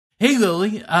Hey,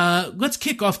 Lily, let's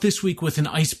kick off this week with an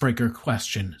icebreaker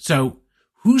question. So,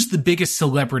 who's the biggest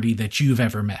celebrity that you've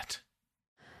ever met?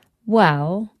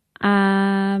 Well,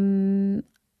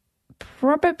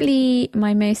 probably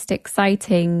my most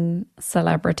exciting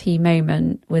celebrity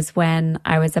moment was when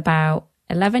I was about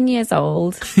 11 years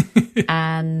old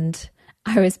and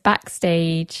I was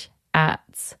backstage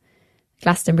at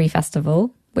Glastonbury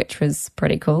Festival, which was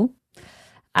pretty cool.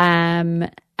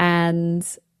 And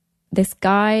this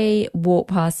guy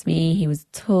walked past me. He was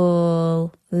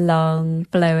tall, long,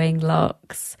 flowing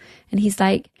locks. And he's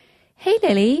like, "Hey,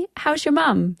 Lily, how's your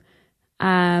mum?"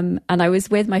 And I was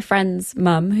with my friend's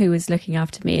mum who was looking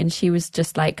after me. And she was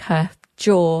just like, her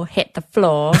jaw hit the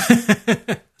floor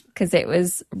because it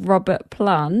was Robert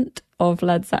Plant of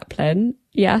Led Zeppelin.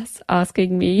 Yes,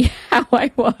 asking me how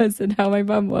I was and how my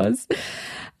mum was.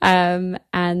 And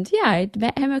yeah, I'd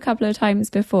met him a couple of times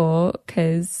before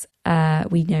because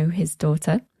we know his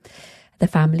daughter. The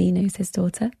family knows his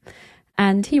daughter.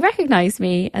 And he recognized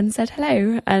me and said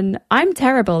hello. And I'm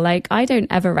terrible. Like, I don't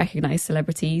ever recognize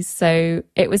celebrities. So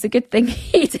it was a good thing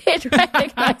he did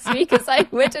recognize me because I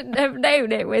wouldn't have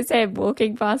known it was him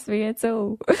walking past me at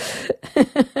all.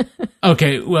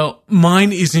 Okay, well,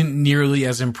 mine isn't nearly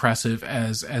as impressive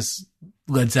as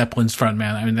Led Zeppelin's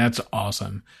frontman. I mean, that's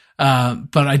awesome.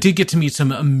 But I did get to meet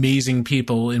some amazing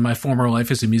people in my former life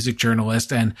as a music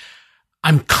journalist. And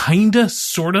I'm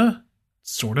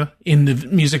sorta in the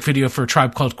music video for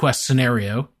Tribe Called Quest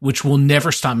Scenario, which will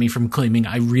never stop me from claiming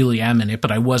I really am in it,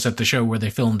 but I was at the show where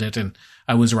they filmed it and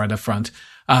I was right up front.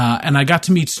 And I got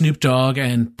to meet Snoop Dogg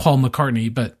and Paul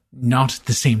McCartney, but not at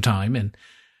the same time. And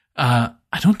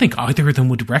I don't think either of them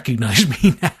would recognize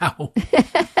me now.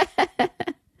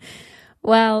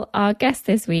 Well, our guest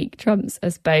this week trumps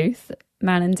us both.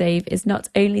 Manon Dave is not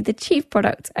only the Chief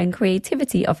Product and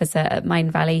Creativity Officer at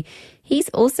Mindvalley, he's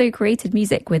also created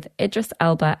music with Idris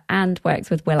Elba and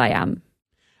worked with will.i.am.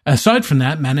 Aside from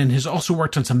that, Manon has also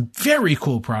worked on some very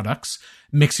cool products,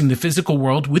 mixing the physical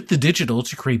world with the digital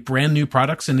to create brand new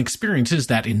products and experiences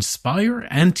that inspire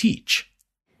and teach.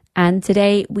 And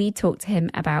today we talk to him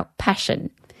about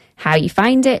passion, how you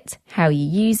find it, how you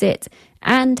use it,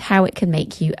 and how it can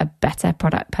make you a better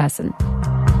product person.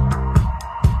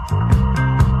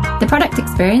 The Product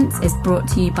Experience is brought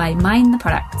to you by Mind the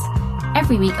Product.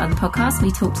 Every week on the podcast, we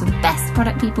talk to the best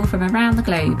product people from around the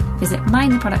globe. Visit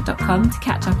mindtheproduct.com to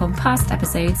catch up on past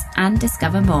episodes and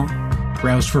discover more.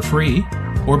 Browse for free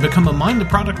or become a Mind the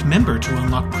Product member to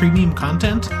unlock premium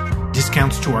content,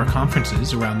 discounts to our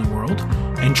conferences around the world,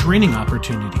 and training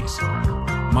opportunities.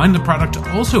 Mind the Product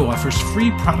also offers free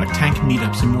Product Tank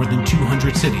meetups in more than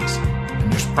 200 cities,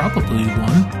 and there's probably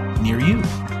one near you.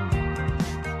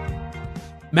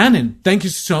 Manon, thank you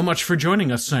so much for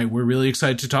joining us tonight. We're really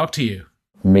excited to talk to you.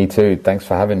 Me too. Thanks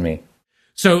for having me.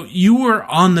 So you were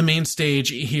on the main stage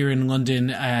here in London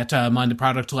at Mind the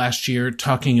Product last year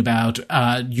talking about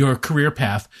your career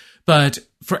path. But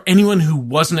for anyone who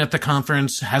wasn't at the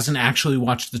conference, hasn't actually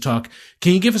watched the talk,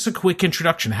 can you give us a quick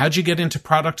introduction? How'd you get into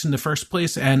product in the first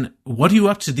place, and what are you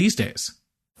up to these days?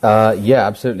 Yeah,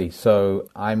 absolutely. So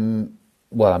I'm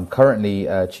currently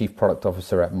Chief Product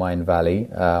Officer at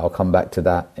Mindvalley. I'll come back to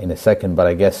that in a second, but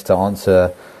I guess to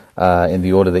answer in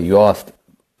the order that you asked,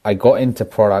 I got into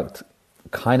product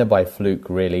kind of by fluke,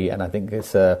 really, and I think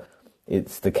it's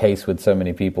the case with so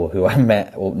many people who I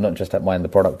met, well, not just at Mind the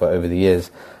Product, but over the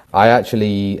years. I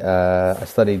actually I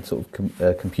studied sort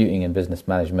of computing and business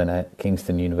management at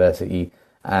Kingston University,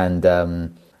 and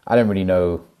I don't really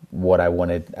know what I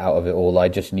wanted out of it all. I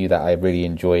just knew that I really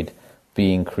enjoyed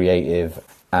being creative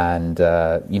and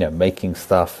making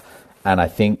stuff, and I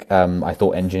think I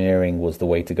thought engineering was the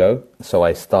way to go. So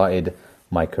I started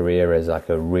my career as like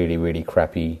a really, really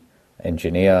crappy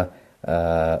engineer.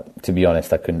 To be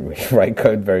honest, I couldn't really write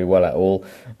code very well at all,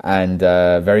 and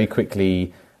very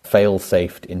quickly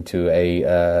fail-safed into a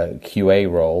QA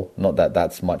role. Not that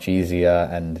that's much easier,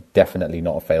 and definitely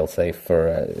not a fail-safe for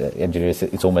engineers.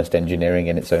 It's almost engineering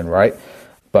in its own right.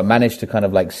 But managed to kind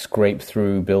of like scrape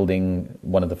through building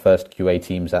one of the first QA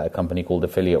teams at a company called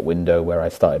Affiliate Window, where I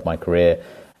started my career,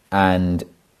 and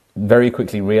very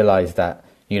quickly realized that,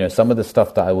 some of the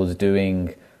stuff that I was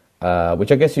doing,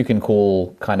 which I guess you can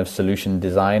call kind of solution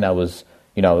design.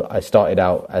 I started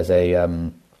out as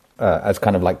as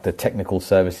kind of like the technical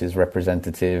services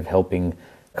representative, helping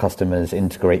customers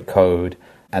integrate code,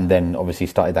 and then obviously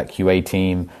started that QA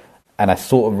team. And I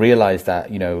sort of realized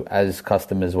that, as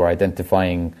customers were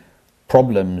identifying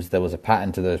problems, there was a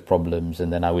pattern to those problems.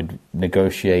 And then I would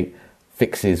negotiate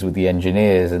fixes with the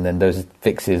engineers, and then those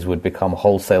fixes would become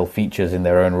wholesale features in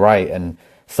their own right. And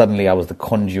suddenly I was the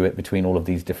conduit between all of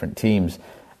these different teams.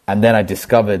 And then I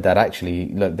discovered that actually,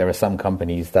 look, there are some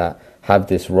companies that have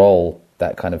this role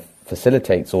that kind of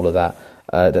facilitates all of that,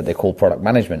 that they call product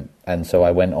management. And so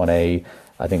I went on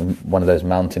I think one of those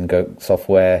Mountain Goat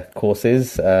software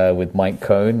courses with Mike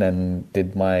Cohn, and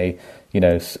did my,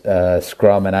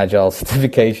 Scrum and Agile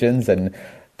certifications. And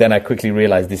then I quickly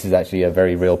realized this is actually a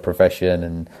very real profession,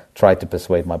 and tried to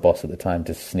persuade my boss at the time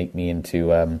to sneak me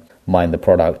into Mind the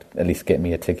Product, at least get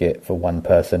me a ticket for one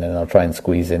person, and I'll try and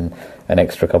squeeze in an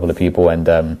extra couple of people. And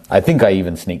I think I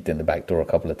even sneaked in the back door a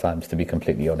couple of times, to be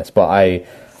completely honest. But I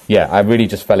really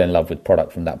just fell in love with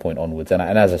product from that point onwards. And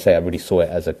as I say, I really saw it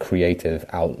as a creative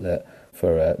outlet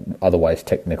for an otherwise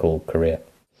technical career.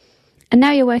 And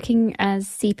now you're working as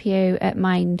CPO at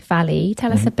Mind Valley.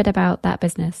 Tell us a bit about that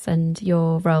business and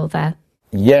your role there.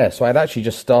 Yeah, so I'd actually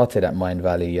just started at Mind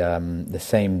Valley the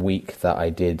same week that I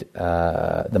did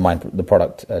the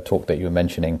product talk that you were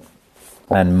mentioning.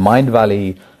 And Mind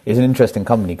Valley is an interesting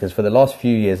company because for the last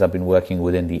few years I've been working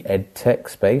within the ed tech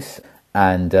space.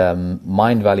 And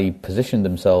Mind Valley positioned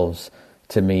themselves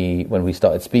to me when we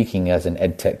started speaking as an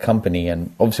ed tech company.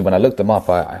 And obviously when I looked them up,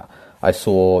 I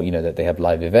saw, that they have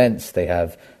live events, they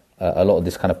have a lot of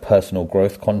this kind of personal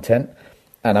growth content.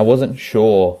 And I wasn't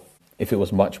sure if it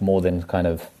was much more than kind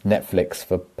of Netflix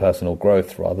for personal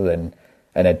growth rather than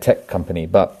an ed tech company.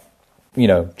 But,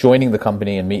 joining the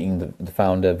company and meeting the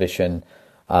founder, Vishen,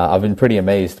 I've been pretty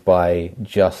amazed by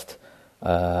just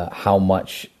how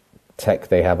much tech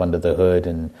they have under the hood,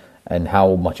 and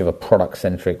how much of a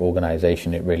product-centric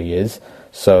organization it really is.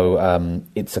 So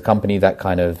it's a company that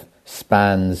kind of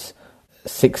spans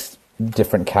 6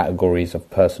 different categories of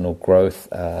personal growth,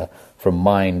 from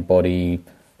mind, body,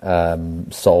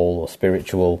 soul or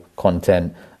spiritual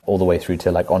content, all the way through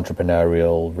to like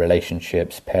entrepreneurial,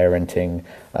 relationships, parenting,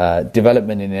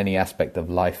 development in any aspect of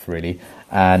life, really.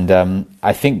 And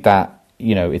I think that,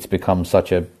 it's become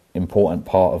such an important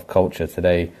part of culture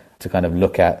today to kind of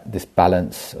look at this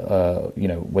balance,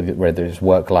 whether it's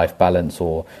work-life balance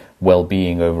or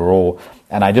well-being overall.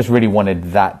 And I just really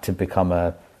wanted that to become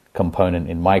a component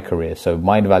in my career. So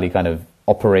Mind Valley kind of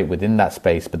operate within that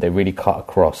space, but they really cut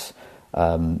across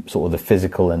sort of the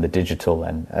physical and the digital.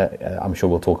 And I'm sure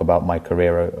we'll talk about my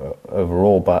career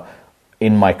overall, but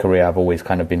in my career, I've always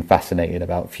kind of been fascinated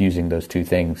about fusing those two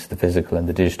things, the physical and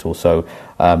the digital. So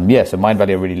so Mind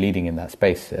Valley are really leading in that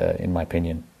space, in my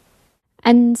opinion.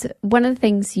 And one of the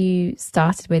things you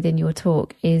started with in your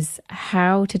talk is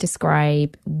how to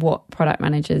describe what product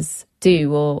managers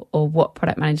do or what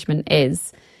product management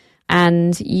is.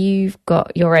 And you've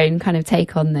got your own kind of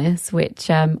take on this,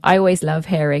 which I always love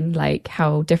hearing, like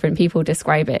how different people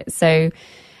describe it. So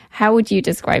how would you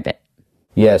describe it?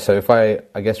 Yeah, so if I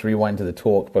guess rewind to the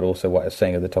talk, but also what I was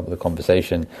saying at the top of the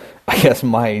conversation, I guess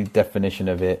my definition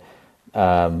of it,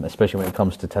 especially when it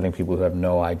comes to telling people who have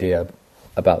no idea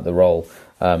about the role,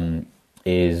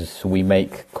 is we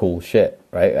make cool shit,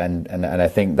 right? And I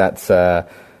think that's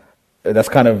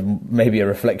kind of maybe a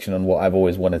reflection on what I've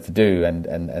always wanted to do,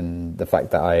 and the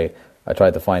fact that I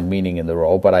tried to find meaning in the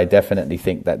role. But I definitely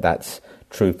think that that's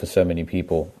true for so many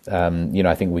people.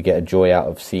 I think we get a joy out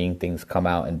of seeing things come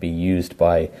out and be used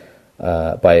by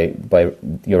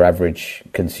your average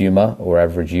consumer or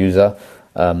average user.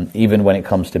 Even when it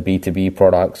comes to B2B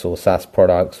products or SaaS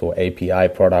products or API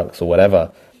products or whatever,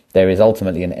 there is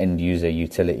ultimately an end user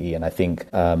utility. And I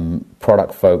think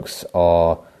product folks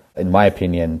are, in my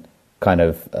opinion, kind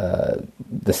of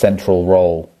the central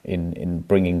role in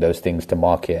bringing those things to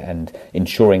market and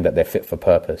ensuring that they're fit for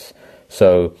purpose.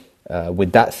 So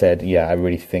with that said, I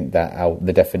really think that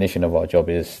the definition of our job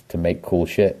is to make cool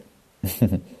shit.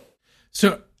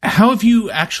 So how have you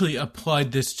actually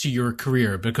applied this to your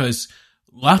career? Because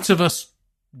lots of us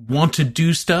want to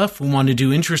do stuff, we want to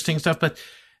do interesting stuff, but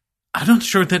I'm not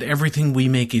sure that everything we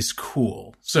make is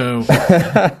cool. So,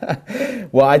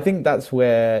 well, I think that's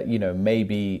where,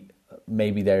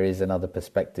 maybe there is another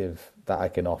perspective that I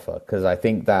can offer. Because I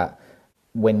think that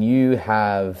when you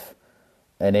have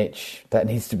an itch that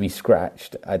needs to be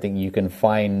scratched, I think you can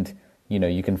find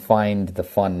the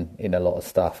fun in a lot of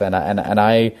stuff. And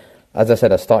I, as I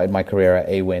said, I started my career at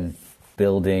AWIN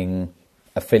building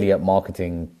affiliate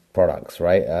marketing products,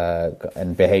 right?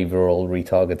 And behavioral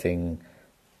retargeting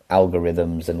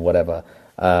algorithms and whatever.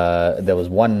 There was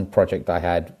one project I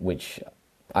had which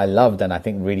I loved, and I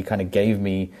think really kind of gave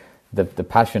me the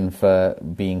passion for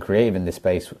being creative in this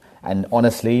space. And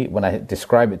honestly, when I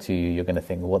describe it to you, you're going to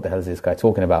think, what the hell is this guy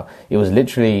talking about? It was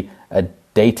literally a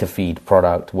data feed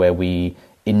product where we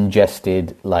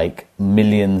ingested like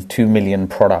 2 million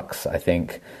products, I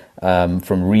think,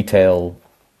 from retail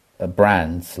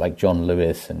brands like John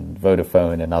Lewis and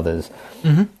Vodafone and others.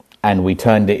 Mm-hmm. and we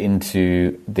turned it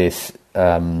into this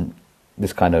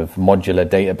this kind of modular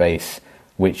database,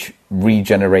 which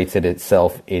regenerated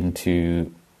itself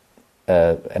into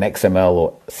an XML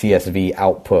or CSV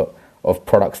output of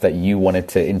products that you wanted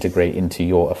to integrate into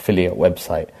your affiliate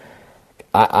website.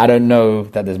 I don't know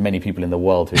that there's many people in the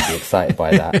world who'd be excited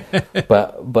by that,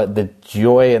 but the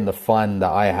joy and the fun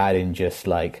that I had in just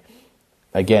like,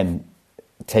 again,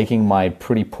 taking my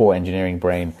pretty poor engineering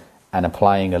brain and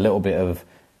applying a little bit of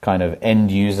kind of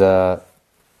end user,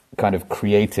 kind of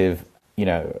creative,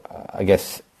 I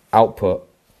guess output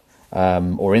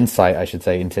or insight, I should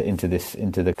say, into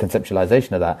the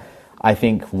conceptualization of that, I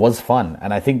think was fun.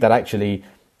 And I think that actually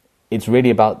it's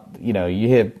really about, you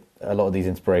hear a lot of these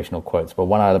inspirational quotes, but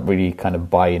one I really kind of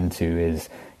buy into is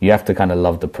you have to kind of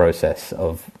love the process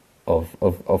of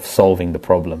solving the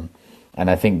problem. And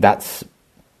I think that's,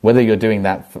 whether you're doing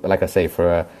that, like I say,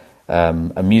 for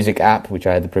a music app, which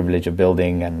I had the privilege of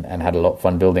building and had a lot of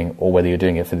fun building, or whether you're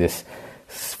doing it for this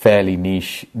fairly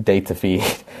niche data feed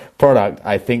product,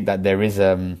 I think that there is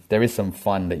some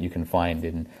fun that you can find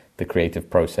in the creative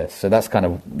process. So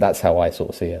that's how I sort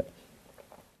of see it.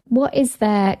 What is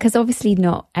there, because obviously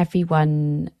not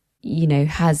everyone,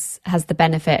 has the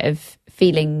benefit of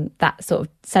feeling that sort of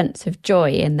sense of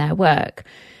joy in their work.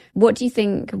 What do you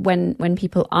think when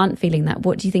people aren't feeling that?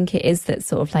 What do you think it is that's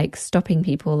sort of like stopping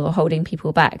people or holding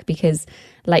people back? Because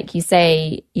like you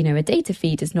say, a data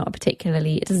feed is not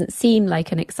it doesn't seem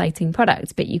like an exciting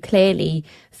product, but you clearly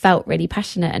felt really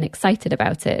passionate and excited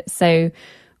about it. So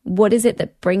what is it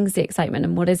that brings the excitement,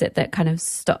 and what is it that kind of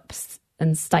stops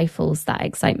and stifles that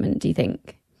excitement, do you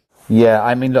think? Yeah,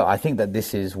 I mean, look, I think that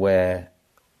this is where,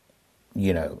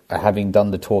 having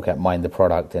done the talk at Mind the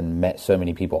Product and met so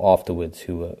many people afterwards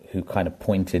who kind of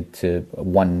pointed to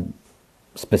one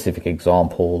specific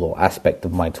example or aspect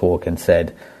of my talk and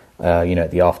said,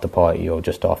 at the after party or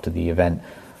just after the event,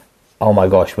 oh my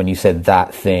gosh, when you said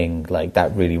that thing, like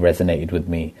that really resonated with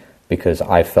me because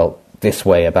I felt this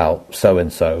way about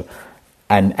so-and-so.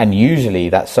 And usually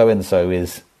that so-and-so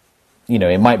is,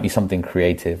 it might be something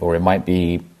creative, or it might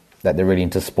be that they're really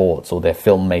into sports, or they're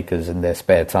filmmakers in their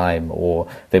spare time, or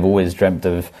they've always dreamt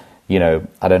of,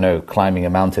 I don't know, climbing a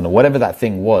mountain, or whatever that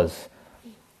thing was.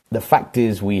 The fact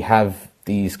is we have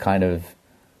these kind of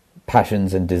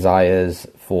passions and desires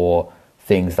for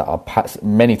things that are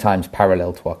many times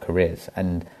parallel to our careers.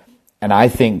 And I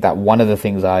think that one of the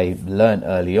things I learned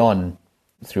early on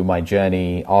through my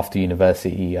journey after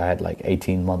university, I had like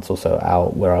 18 months or so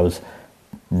out where I was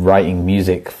writing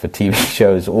music for TV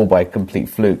shows all by complete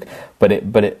fluke, but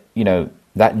it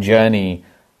that journey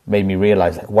made me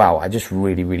realize, like, wow, I just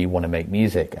really, really want to make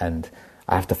music, and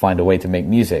I have to find a way to make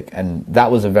music. And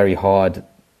that was a very hard,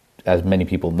 as many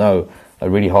people know, a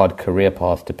really hard career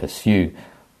path to pursue.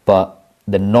 But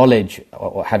the knowledge,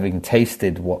 or having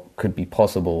tasted what could be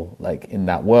possible, like in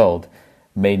that world,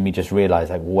 made me just realize,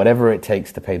 like, whatever it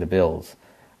takes to pay the bills,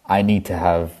 I need to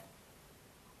have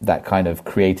that kind of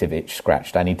creative itch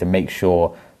scratched. I need to make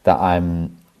sure that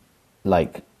I'm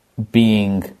like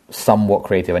being somewhat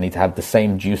creative. I need to have the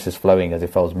same juices flowing as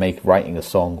if I was writing a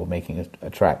song or making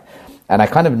a track. And I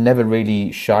kind of never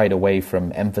really shied away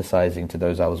from emphasizing to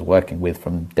those I was working with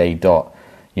from day dot,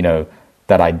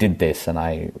 that I did this and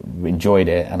I enjoyed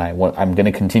it, and I'm going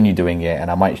to continue doing it, and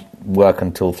I might work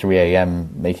until 3 a.m.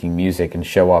 making music and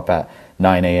show up at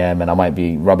 9 a.m. and I might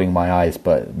be rubbing my eyes,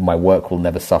 but my work will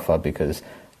never suffer because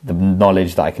the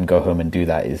knowledge that I can go home and do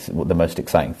that is the most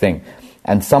exciting thing.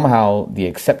 And somehow the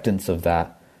acceptance of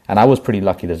that, and I was pretty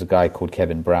lucky, there's a guy called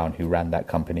Kevin Brown who ran that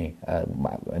company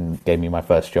and gave me my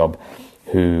first job,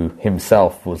 who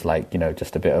himself was like,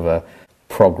 just a bit of a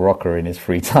prog rocker in his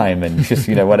free time and just,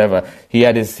 whatever. He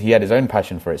had his own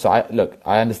passion for it. So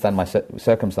I understand my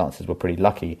circumstances were pretty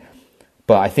lucky,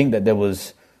 but I think that there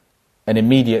was an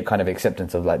immediate kind of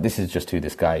acceptance of like, this is just who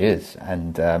this guy is.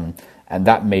 And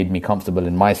that made me comfortable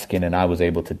in my skin, and I was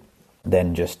able to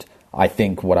then just, I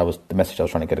think the message I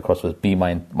was trying to get across was be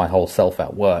my whole self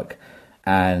at work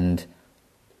and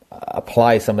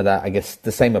apply some of that, I guess,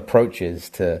 the same approaches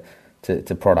to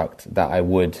product that I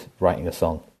would writing a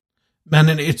song.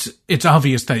 Manon, it's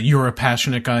obvious that you're a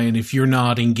passionate guy, and if you're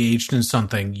not engaged in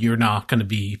something, you're not going to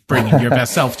be bringing your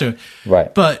best self to it.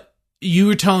 Right. But you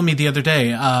were telling me the other day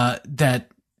that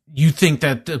you think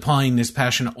that applying this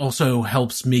passion also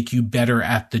helps make you better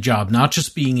at the job, not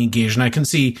just being engaged. And I can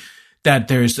see that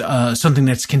there's something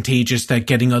that's contagious, that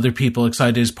getting other people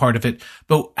excited is part of it.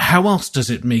 But how else does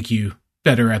it make you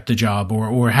better at the job,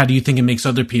 or how do you think it makes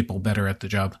other people better at the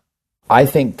job? I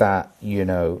think that,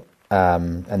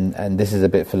 and this is a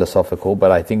bit philosophical,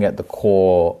 but I think at the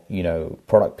core,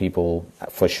 product people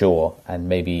for sure, and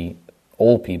maybe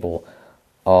all people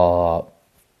are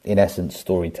in essence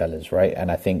storytellers, right?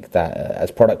 And I think that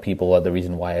as product people, the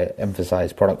reason why I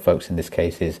emphasize product folks in this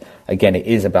case is, again, it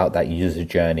is about that user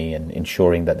journey and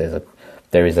ensuring that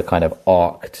there is a kind of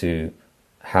arc to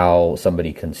how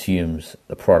somebody consumes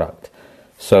the product.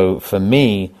 So for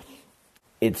me,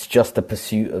 it's just the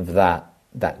pursuit of that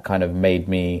kind of made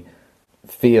me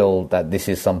feel that this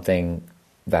is something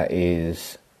that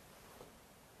is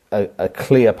a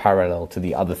clear parallel to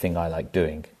the other thing I like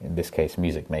doing, in this case,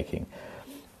 music making.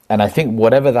 And I think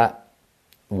whatever that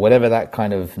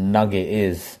kind of nugget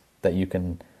is that you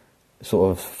can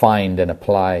sort of find and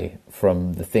apply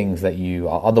from the things that you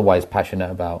are otherwise passionate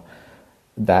about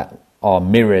that are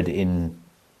mirrored in,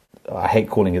 I hate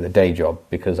calling it the day job,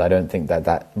 because I don't think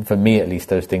that for me at least,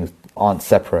 those things aren't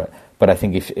separate. But I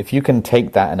think if you can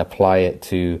take that and apply it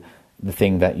to the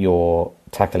thing that you're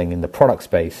tackling in the product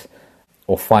space,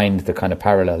 or find the kind of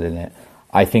parallel in it,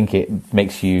 I think it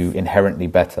makes you inherently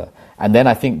better. And then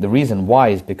I think the reason why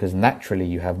is because naturally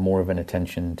you have more of an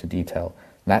attention to detail.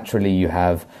 Naturally you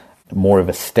have more of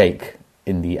a stake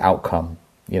in the outcome,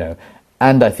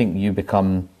 and I think you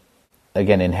become,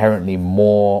 again, inherently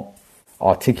more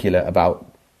articulate about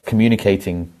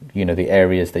communicating, the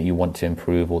areas that you want to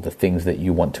improve, or the things that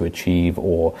you want to achieve,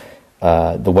 or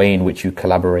the way in which you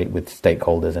collaborate with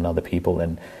stakeholders and other people.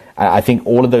 And I think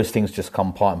all of those things just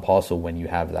come part and parcel when you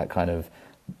have that kind of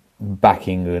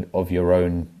backing of your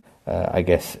own,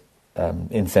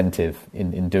 incentive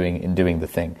in doing the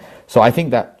thing. So I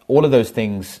think that all of those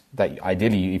things that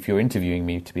ideally, if you're interviewing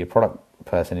me to be a product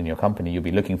person in your company, you'll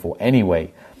be looking for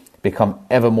anyway, become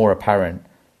ever more apparent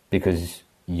because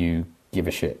you give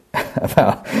a shit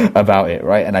about it,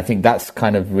 right? And I think that's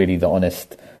kind of really the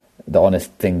honest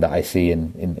thing that I see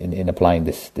in applying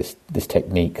this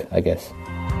technique, I guess.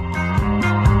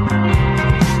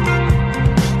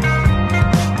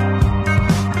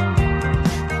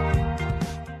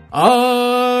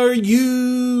 Are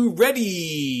you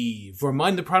ready for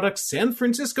Mind the Product San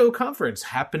Francisco conference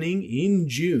happening in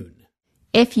June?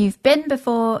 If you've been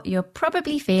before, you're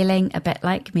probably feeling a bit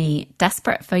like me,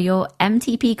 desperate for your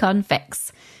MTPCon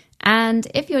fix. And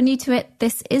if you're new to it,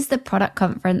 this is the product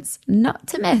conference not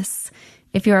to miss.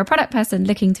 If you're a product person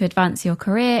looking to advance your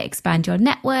career, expand your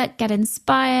network, get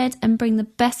inspired, and bring the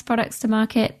best products to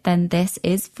market, then this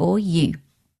is for you.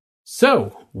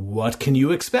 So, what can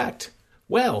you expect?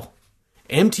 Well,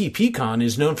 MTPCon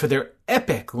is known for their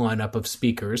epic lineup of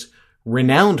speakers,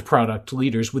 renowned product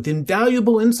leaders with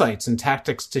invaluable insights and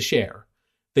tactics to share.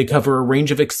 They cover a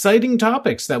range of exciting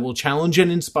topics that will challenge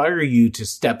and inspire you to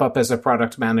step up as a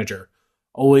product manager,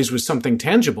 always with something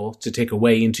tangible to take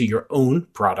away into your own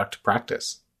product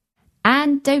practice.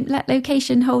 And don't let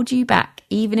location hold you back.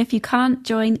 Even if you can't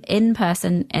join in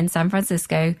person in San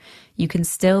Francisco, you can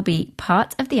still be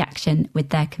part of the action with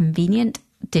their convenient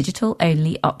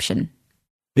digital-only option.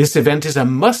 This event is a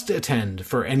must-attend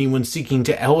for anyone seeking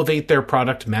to elevate their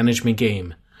product management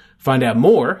game. Find out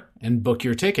more and book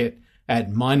your ticket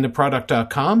at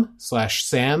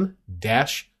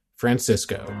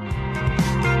mindtheproduct.com/San-Francisco.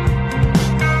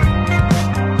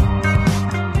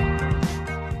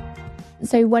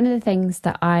 So one of the things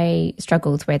that I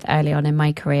struggled with early on in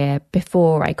my career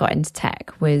before I got into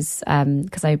tech was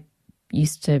because I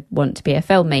used to want to be a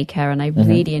filmmaker, and I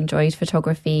really enjoyed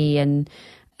photography and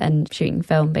shooting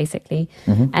film, basically.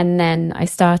 And then I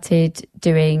started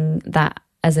doing that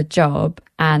as a job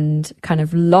and kind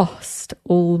of lost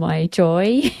all my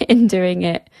joy in doing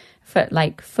it for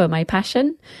my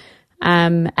passion.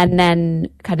 And then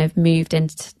kind of moved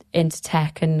into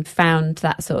tech and found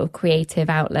that sort of creative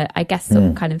outlet, I guess, sort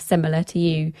of kind of similar to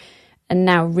you, and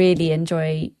now really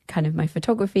enjoy kind of my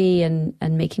photography and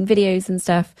making videos and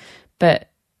stuff, but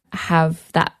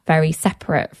have that very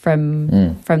separate from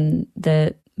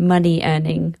the money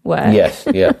earning work. Yes,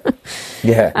 yeah.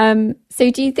 So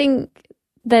do you think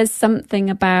there's something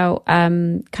about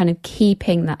kind of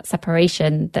keeping that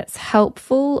separation that's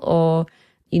helpful, or,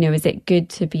 is it good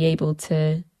to be able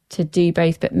to do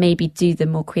both, but maybe do the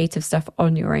more creative stuff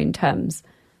on your own terms?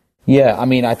 Yeah, I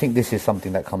mean, I think this is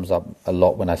something that comes up a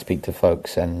lot when I speak to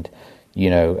folks. And,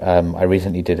 I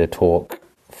recently did a talk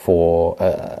for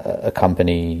a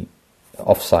company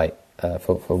offsite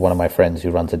for one of my friends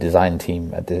who runs a design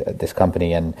team at this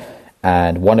company. And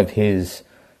one of his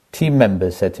team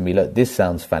members said to me, look, this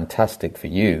sounds fantastic for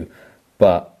you,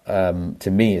 but to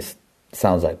me it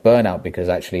sounds like burnout, because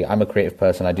actually I'm a creative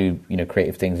person. I do,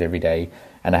 creative things every day.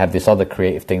 And I have this other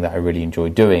creative thing that I really enjoy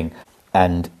doing.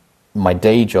 And my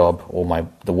day job, or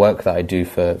the work that I do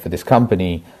for this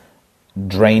company,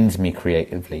 drains me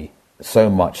creatively, so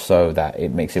much so that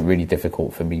it makes it really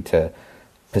difficult for me to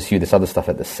pursue this other stuff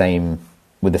at the same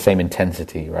with the same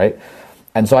intensity, right?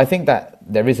 And so I think that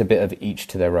there is a bit of each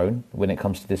to their own when it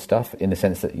comes to this stuff, in the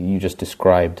sense that you just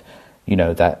described,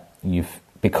 that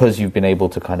because you've been able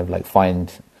to kind of like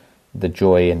find the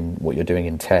joy in what you're doing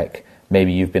in tech,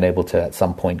 maybe you've been able to at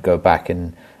some point go back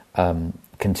and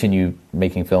continue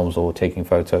making films or taking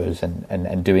photos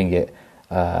and doing it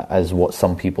as what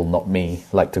some people, not me,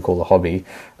 like to call a hobby.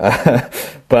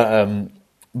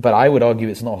 But I would argue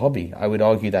it's not a hobby. I would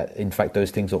argue that, in fact,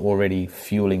 those things are already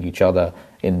fueling each other,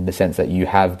 in the sense that you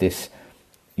have this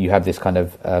kind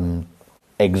of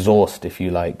exhaust, if you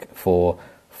like,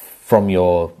 from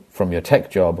your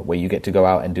tech job, where you get to go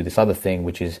out and do this other thing,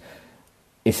 which is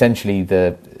essentially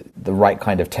the right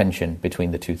kind of tension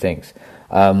between the two things.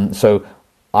 So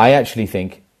I actually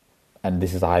think, and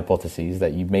this is a hypothesis,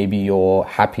 that maybe you're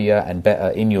happier and better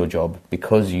in your job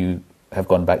because you have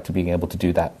gone back to being able to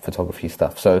do that photography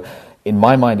stuff. So in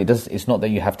my mind, it's not that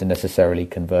you have to necessarily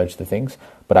converge the things,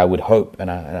 but I would hope,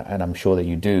 and I'm sure that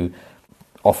you do,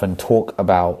 often talk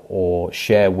about or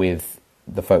share with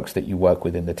the folks that you work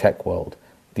with in the tech world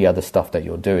the other stuff that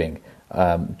you're doing,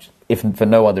 if for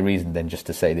no other reason than just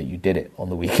to say that you did it on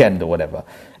the weekend or whatever.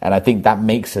 And I think that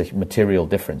makes a material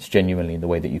difference, genuinely, in the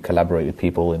way that you collaborate with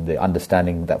people, in the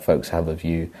understanding that folks have of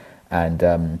you. And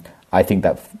I think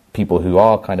that people who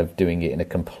are kind of doing it in a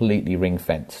completely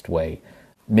ring-fenced way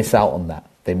miss out on that.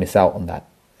 They miss out on that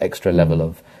extra level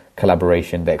of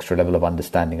collaboration, the extra level of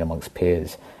understanding amongst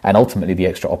peers, and ultimately the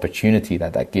extra opportunity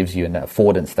that gives you, and the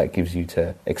affordance that gives you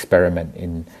to experiment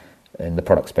in the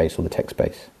product space or the tech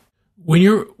space. When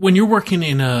you're working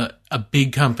in a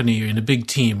big company or in a big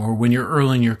team, or when you're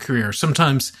early in your career,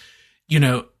 sometimes,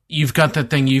 you've got that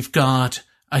thing, you've got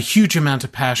a huge amount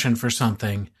of passion for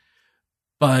something,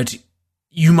 but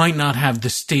you might not have the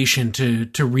station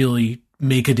to really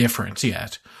make a difference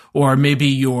yet. Or maybe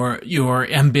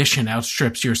your ambition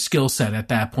outstrips your skill set at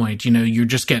that point. You're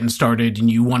just getting started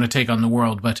and you want to take on the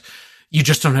world, but you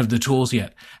just don't have the tools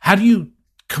yet. How do you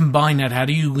combine that? How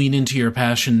do you lean into your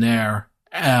passion there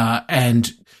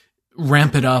and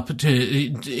ramp it up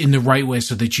in the right way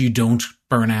so that you don't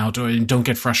burn out or don't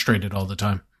get frustrated all the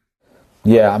time?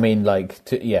 Yeah, I mean, look,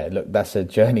 that's a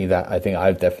journey that I think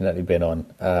I've definitely been on.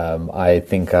 I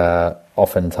think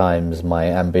oftentimes my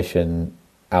ambition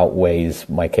outweighs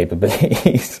my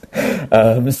capabilities.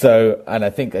 And I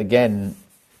think, again,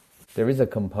 there is a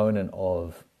component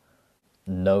of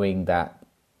knowing that,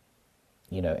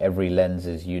 every lens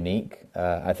is unique.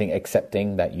 I think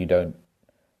accepting that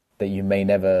you may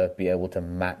never be able to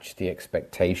match the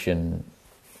expectation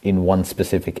in one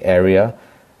specific area,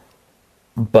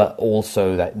 but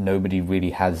also that nobody really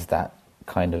has that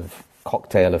kind of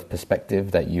cocktail of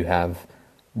perspective that you have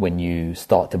when you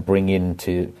start to bring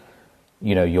into,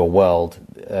 your world,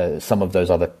 some of those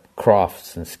other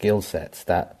crafts and skill sets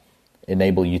that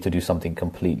enable you to do something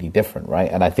completely different,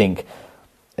 right? And I think,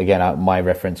 again, my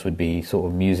reference would be sort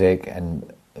of music,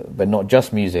 but not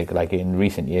just music. Like in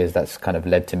recent years, that's kind of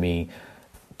led to me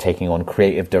taking on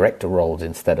creative director roles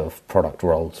instead of product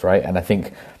roles, right? And I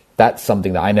think that's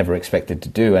something that I never expected to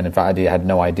do. And in fact, I had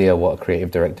no idea what a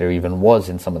creative director even was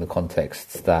in some of the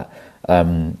contexts that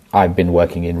I've been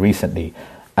working in recently.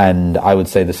 And I would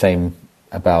say the same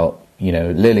about,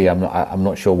 Lily. I'm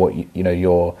not sure what,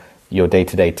 your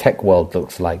day-to-day tech world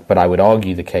looks like, but I would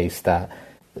argue the case that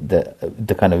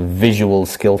the kind of visual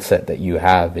skill set that you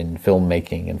have in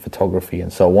filmmaking and photography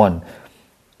and so on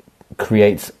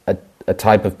creates a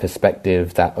type of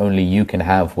perspective that only you can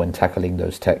have when tackling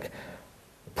those tech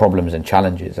problems and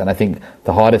challenges. And I think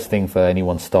the hardest thing for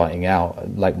anyone starting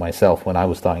out, like myself when I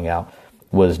was starting out,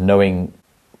 was knowing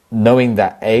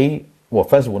that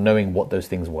first of all, knowing what those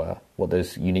things were, what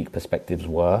those unique perspectives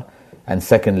were, and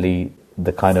secondly,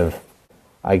 the kind of,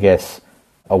 I guess,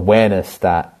 awareness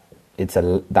that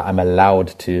that I'm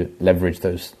allowed to leverage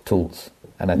those tools.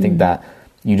 And I think that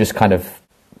you just kind of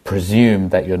presume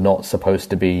that you're not supposed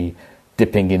to be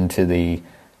dipping into the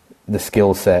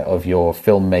skill set of your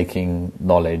filmmaking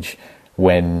knowledge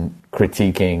when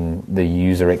critiquing the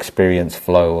user experience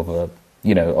flow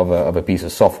of a piece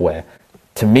of software.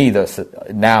 To me,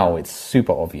 now it's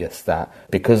super obvious that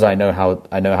because I know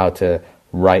how to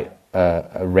write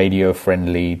a radio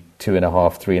friendly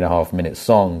 2.5-3.5 minute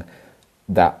song,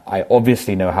 that I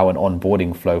obviously know how an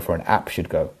onboarding flow for an app should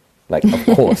go. Like, of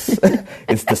course,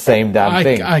 it's the same damn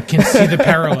thing. I can see the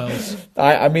parallels.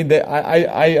 I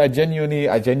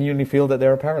genuinely feel that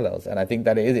there are parallels, and I think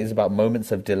that it is about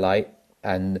moments of delight,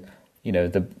 and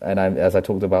as I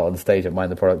talked about on stage at Mind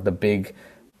the Product,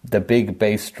 the big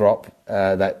bass drop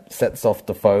that sets off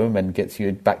the foam and gets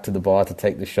you back to the bar to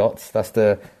take the shots. That's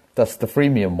the that's the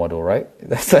freemium model, right?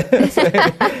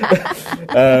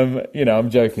 I'm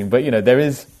joking, but there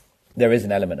is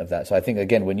an element of that. So I think,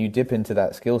 again, when you dip into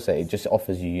that skill set, it just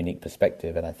offers you unique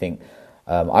perspective. And I think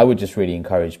I would just really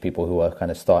encourage people who are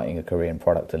kind of starting a career in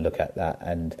product to look at that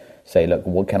and say, look,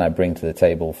 what can I bring to the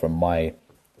table from my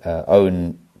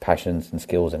own passions and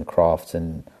skills and crafts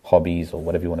and hobbies, or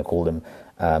whatever you want to call them,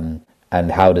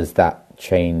 and how does that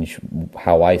change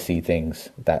how I see things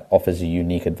that offers a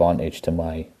unique advantage to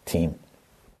my team?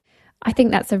 I think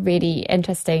that's a really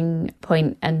interesting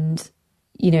point, and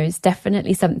it's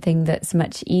definitely something that's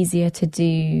much easier to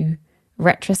do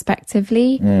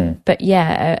retrospectively. But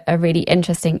yeah, a really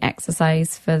interesting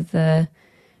exercise for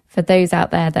those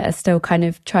out there that are still kind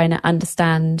of trying to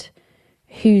understand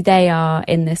who they are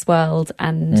in this world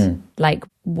and like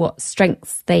what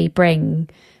strengths they bring.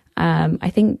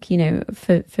 I think,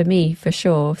 for me, for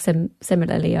sure,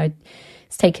 similarly,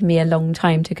 it's taken me a long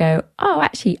time to go, oh,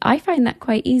 actually, I find that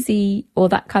quite easy, or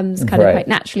that comes kind of quite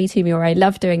naturally to me, or I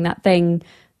love doing that thing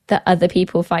that other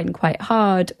people find quite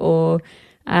hard, or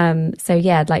so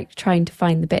yeah, like trying to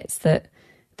find the bits that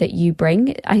you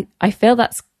bring. I feel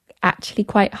that's actually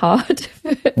quite hard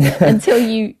until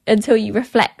you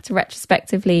reflect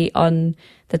retrospectively on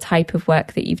the type of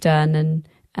work that you've done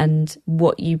and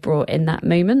what you brought in that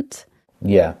moment.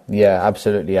 Yeah,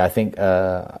 absolutely. I think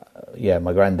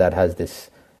my granddad has this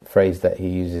phrase that he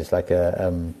uses, like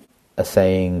a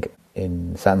saying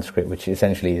in Sanskrit, which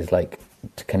essentially is like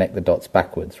to connect the dots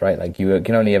backwards, right? Like you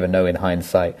can only ever know in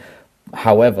hindsight.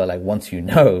 However, like once you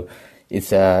know,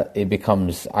 it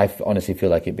becomes, I honestly feel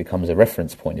like it becomes a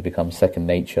reference point. It becomes second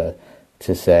nature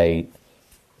to say,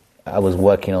 I was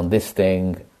working on this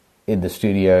thing in the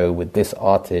studio with this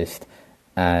artist,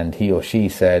 and he or she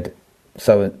said,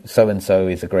 so and so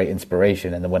is a great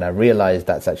inspiration. And then when I realized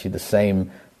that's actually the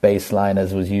same bass line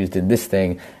as was used in this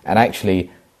thing, and actually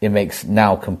it makes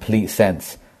now complete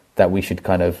sense that we should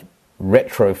kind of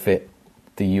retrofit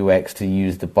the UX to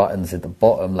use the buttons at the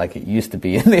bottom like it used to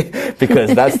be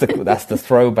because that's the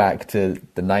throwback to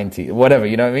the 90s, whatever,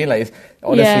 you know what I mean? Like,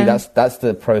 honestly, that's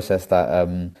the process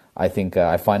that I think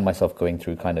I find myself going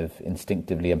through kind of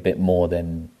instinctively a bit more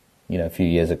than a few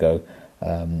years ago,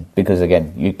 because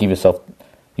again,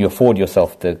 you afford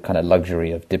yourself the kind of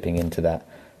luxury of dipping into that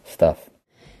stuff.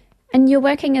 And you're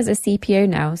working as a CPO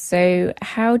now, so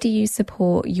how do you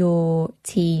support your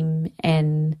team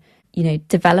in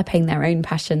developing their own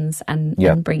passions and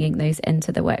bringing those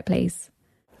into the workplace?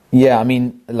 Yeah, I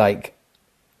mean, like,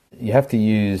 you have to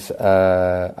use,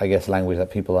 I guess, language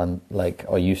that people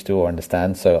are used to or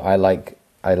understand. So I like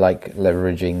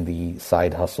leveraging the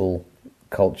side hustle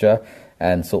culture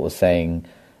and sort of saying,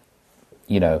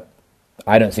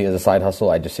 I don't see it as a side hustle.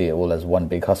 I just see it all as one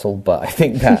big hustle. But I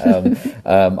think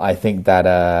that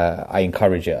I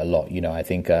encourage it a lot. I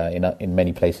think in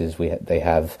many places they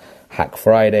have Hack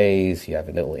Fridays. You have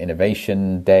a little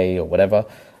innovation day or whatever.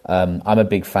 I'm a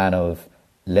big fan of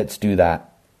let's do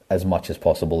that as much as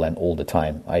possible and all the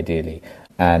time, ideally.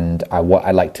 And I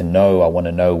like to know. I want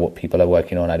to know what people are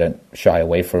working on. I don't shy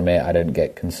away from it. I don't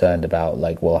get concerned about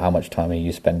how much time are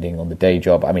you spending on the day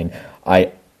job? I mean,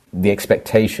 the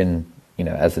expectation,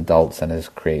 as adults and as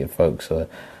creative folks or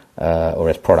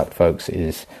as product folks,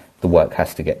 is the work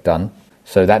has to get done.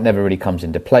 So that never really comes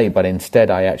into play. But instead,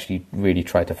 I actually really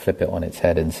try to flip it on its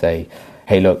head and say,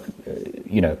 hey, look,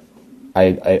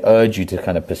 I urge you to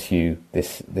kind of pursue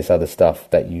this other stuff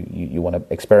that you want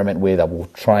to experiment with. I will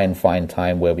try and find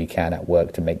time where we can at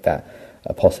work to make that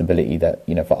a possibility, that,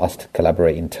 for us to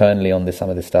collaborate internally on some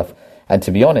of this stuff. And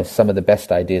to be honest, some of the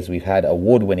best ideas we've had,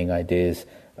 award-winning ideas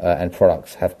and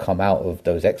products, have come out of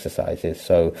those exercises.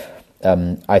 So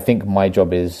I think my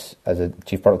job is, as a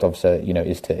chief product officer,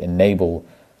 is to enable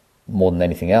more than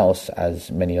anything else,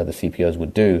 as many other CPOs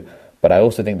would do. But I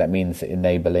also think that means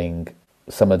enabling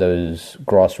some of those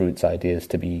grassroots ideas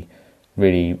to be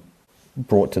really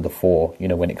brought to the fore,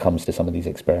 when it comes to some of these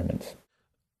experiments.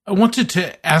 I wanted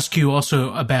to ask you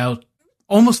also about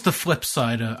almost the flip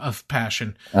side of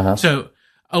passion. Uh-huh. So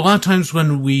a lot of times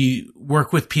when we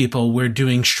work with people, we're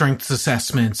doing strengths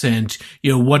assessments and,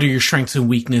 what are your strengths and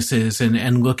weaknesses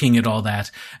and looking at all that.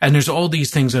 And there's all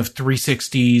these things of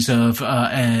 360s of,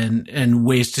 and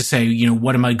ways to say,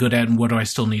 what am I good at and what do I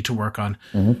still need to work on?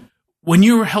 Mm-hmm. When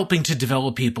you're helping to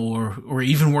develop people or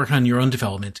even work on your own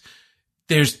development,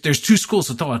 there's two schools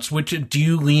of thoughts. Which do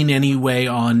you lean anyway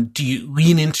on? Do you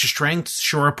lean into strengths,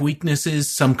 shore up weaknesses,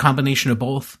 some combination of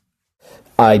both?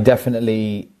 I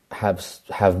definitely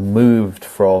have moved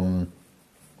from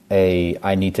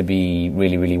I need to be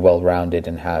really, really well-rounded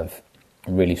and have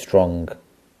really strong,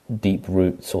 deep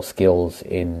roots or skills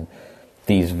in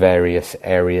these various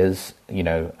areas,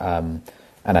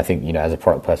 and I think, as a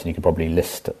product person, you could probably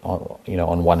list,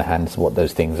 on one hand what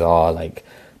those things are, like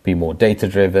be more data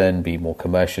driven, be more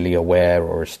commercially aware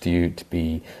or astute,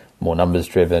 be more numbers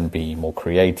driven, be more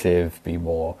creative, be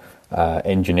more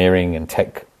engineering and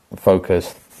tech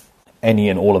focused, any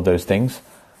and all of those things.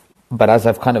 But as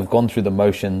I've kind of gone through the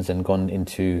motions and gone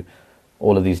into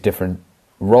all of these different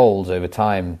roles over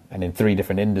time, and in 3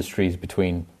 different industries,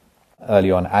 between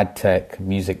early on ad tech,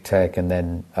 music tech, and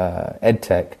then ed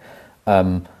tech,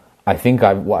 I think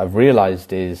what I've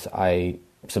realized is I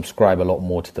subscribe a lot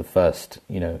more to the first,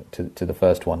 to the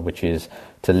first one, which is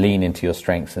to lean into your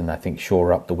strengths and I think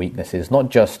shore up the weaknesses, not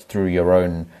just through your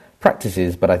own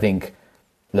practices, but I think,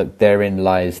 look, therein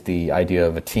lies the idea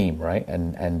of a team, right?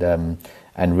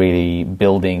 And really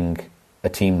building a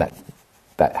team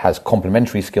that has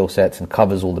complementary skill sets and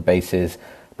covers all the bases,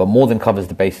 but more than covers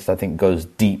the bases, I think goes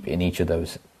deep in each of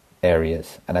those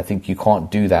areas. And I think you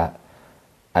can't do that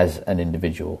as an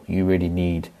individual. You really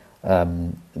need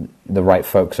the right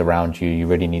folks around you. You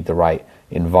really need the right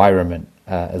environment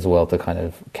as well to kind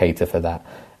of cater for that.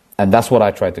 And that's what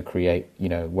I try to create,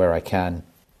 where I can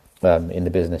in the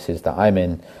businesses that I'm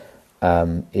in,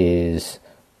 is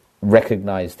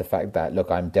recognize the fact that, look,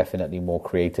 I'm definitely more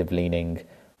creative leaning.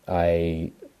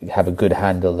 I have a good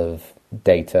handle of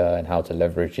data and how to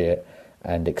leverage it,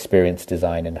 and experience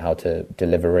design and how to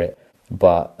deliver it.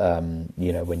 But,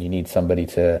 when you need somebody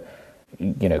to,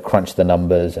 crunch the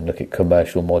numbers and look at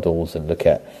commercial models and look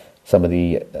at some of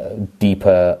the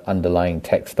deeper underlying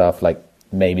tech stuff, like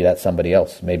maybe that's somebody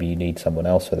else. Maybe you need someone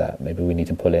else for that. Maybe we need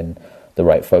to pull in the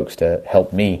right folks to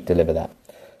help me deliver that.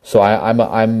 So I'm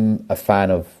a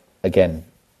fan of, again,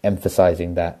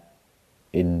 emphasizing that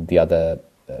in the other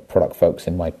product folks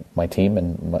in my team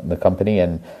and the company.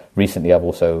 And recently I've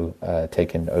also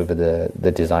taken over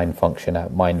the design function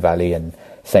at Mind Valley, and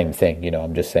same thing,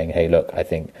 I'm just saying, hey, look, I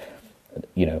think,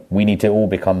 we need to all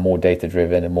become more data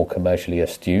driven and more commercially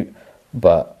astute,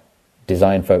 but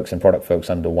design folks and product folks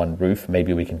under one roof,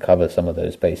 maybe we can cover some of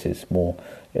those bases more,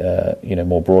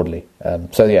 more broadly.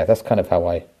 So yeah, that's kind of how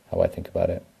I think about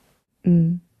it.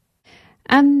 Mm.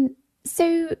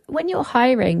 So when you're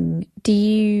hiring, do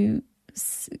you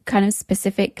kind of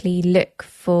specifically look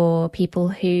for people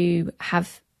who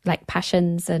have like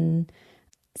passions and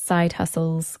side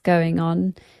hustles going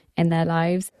on in their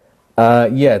lives?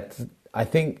 Yeah, I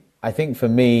think for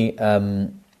me,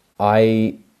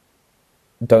 I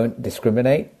don't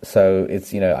discriminate. So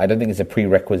it's, I don't think it's a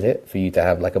prerequisite for you to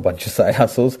have like a bunch of side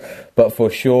hustles, but for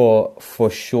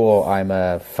sure, I'm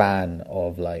a fan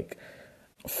of like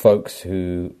folks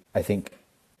who I think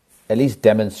at least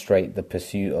demonstrate the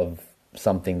pursuit of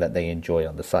something that they enjoy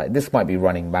on the side. This might be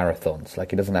running marathons.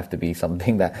 Like, it doesn't have to be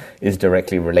something that is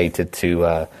directly related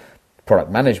to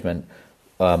product management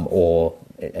or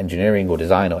engineering or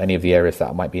design or any of the areas that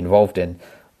I might be involved in.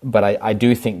 But I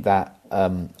do think that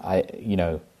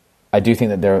I do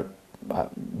think that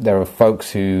there are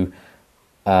folks who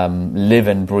live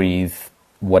and breathe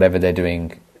whatever they're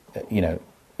doing,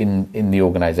 in the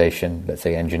organization, let's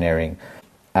say engineering,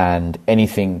 and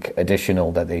anything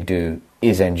additional that they do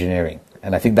is engineering.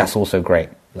 And I think that's also great.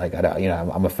 Like,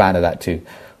 I'm a fan of that too.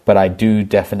 But I do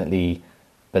definitely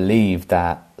believe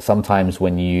that sometimes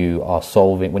when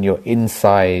you're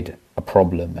inside a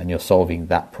problem and you're solving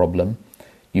that problem,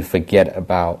 you forget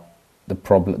about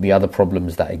the other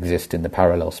problems that exist in the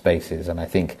parallel spaces. And I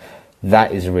think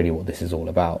that is really what this is all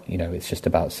about. It's just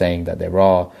about saying that there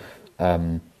are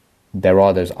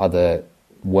those other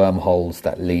wormholes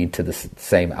that lead to the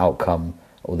same outcome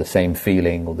or the same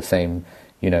feeling or the same,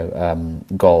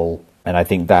 goal. And I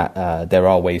think that there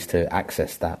are ways to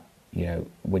access that,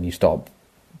 when you start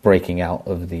breaking out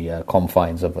of the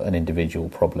confines of an individual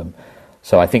problem.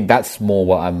 So I think that's more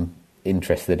what I'm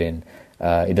interested in.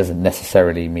 It doesn't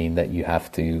necessarily mean that you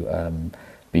have to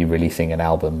be releasing an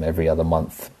album every other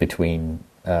month between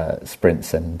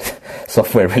sprints and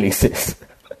software releases.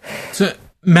 So,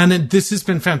 Manon, this has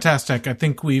been fantastic. I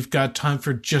think we've got time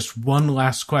for just one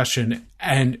last question.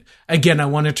 And again, I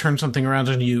want to turn something around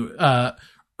on you.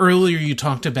 Earlier, you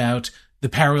talked about the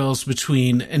parallels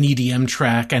between an EDM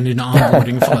track and an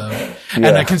onboarding flow. Yeah.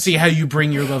 And I can see how you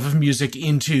bring your love of music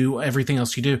into everything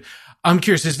else you do. I'm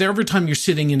curious, is there ever time you're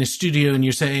sitting in a studio and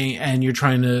you're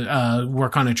trying to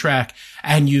work on a track,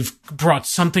 and you've brought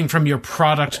something from your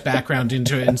product background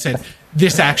into it and said,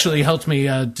 this actually helped me,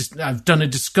 I've done a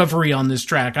discovery on this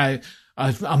track,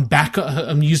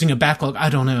 I'm using a backlog, I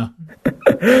don't know.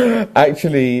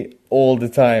 Actually, all the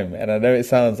time. And I know it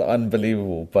sounds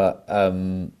unbelievable, but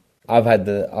I've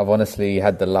honestly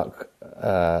had the luck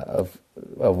of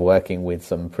working with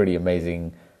some pretty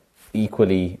amazing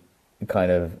equally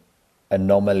kind of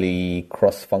anomaly,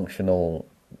 cross-functional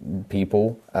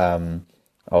people.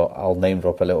 I'll name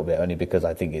drop a little bit only because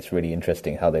I think it's really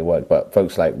interesting how they work. But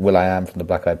folks like will.i.am from the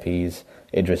Black Eyed Peas,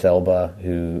 Idris Elba,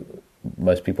 who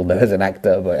most people know as an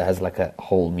actor, but has like a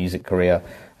whole music career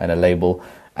and a label.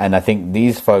 And I think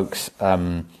these folks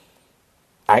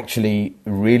actually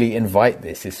really invite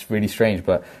this. It's really strange.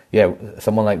 But yeah,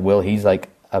 someone like Will, he's like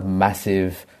a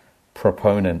massive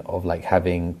proponent of like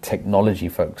having technology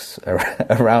folks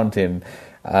around him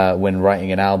when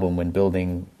writing an album, when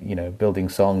building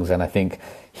songs. And I think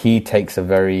he takes a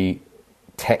very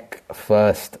tech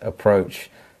first approach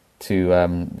to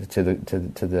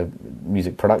the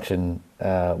music production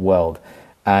world.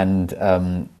 And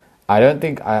I don't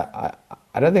think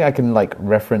I can like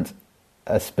reference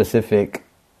a specific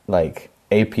like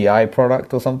API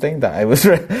product or something that I was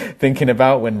thinking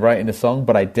about when writing a song,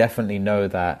 but I definitely know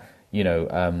that,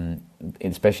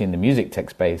 especially in the music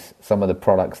tech space, some of the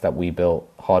products that we built,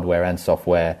 hardware and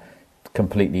software,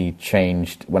 completely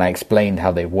changed. When I explained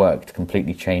how they worked,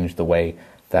 completely changed the way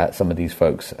that some of these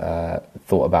folks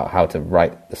thought about how to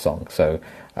write the song. So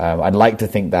I'd like to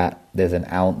think that there's an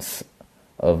ounce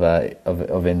of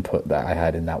input that I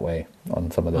had in that way on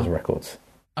some of those records.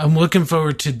 I'm looking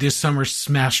forward to this summer's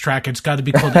smash track. It's got to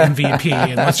be called MVP,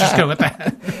 and let's just go with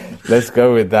that. Let's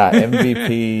go with that.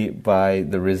 MVP by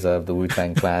the RZA of the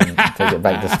Wu-Tang Clan. Take it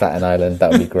back to Staten Island.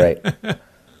 That would be great.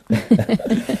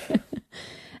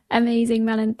 Amazing,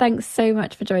 Manon. Thanks so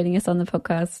much for joining us on the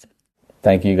podcast.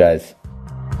 Thank you, guys.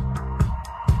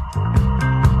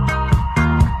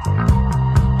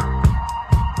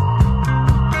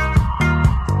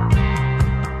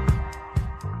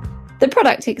 The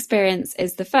Product Experience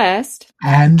is the first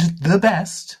and the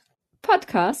best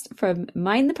podcast from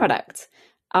Mind the Product.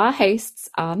 Our hosts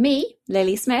are me,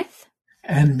 Lily Smith.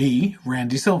 And me,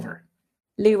 Randy Silver.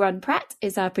 Lou Ron Pratt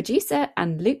is our producer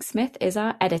and Luke Smith is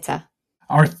our editor.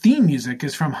 Our theme music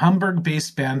is from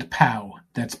Hamburg-based band POW.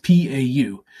 That's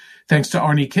P-A-U. Thanks to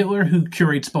Arnie Kittler, who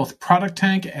curates both Product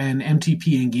Tank and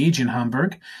MTP Engage in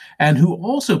Hamburg, and who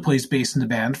also plays bass in the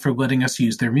band, for letting us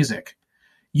use their music.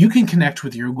 You can connect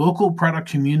with your local product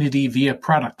community via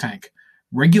Product Tank,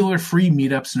 regular free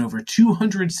meetups in over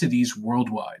 200 cities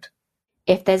worldwide.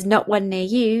 If there's not one near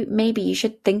you, maybe you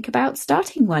should think about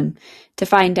starting one. To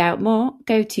find out more,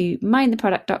 go to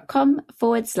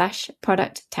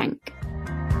mindtheproduct.com/product tank.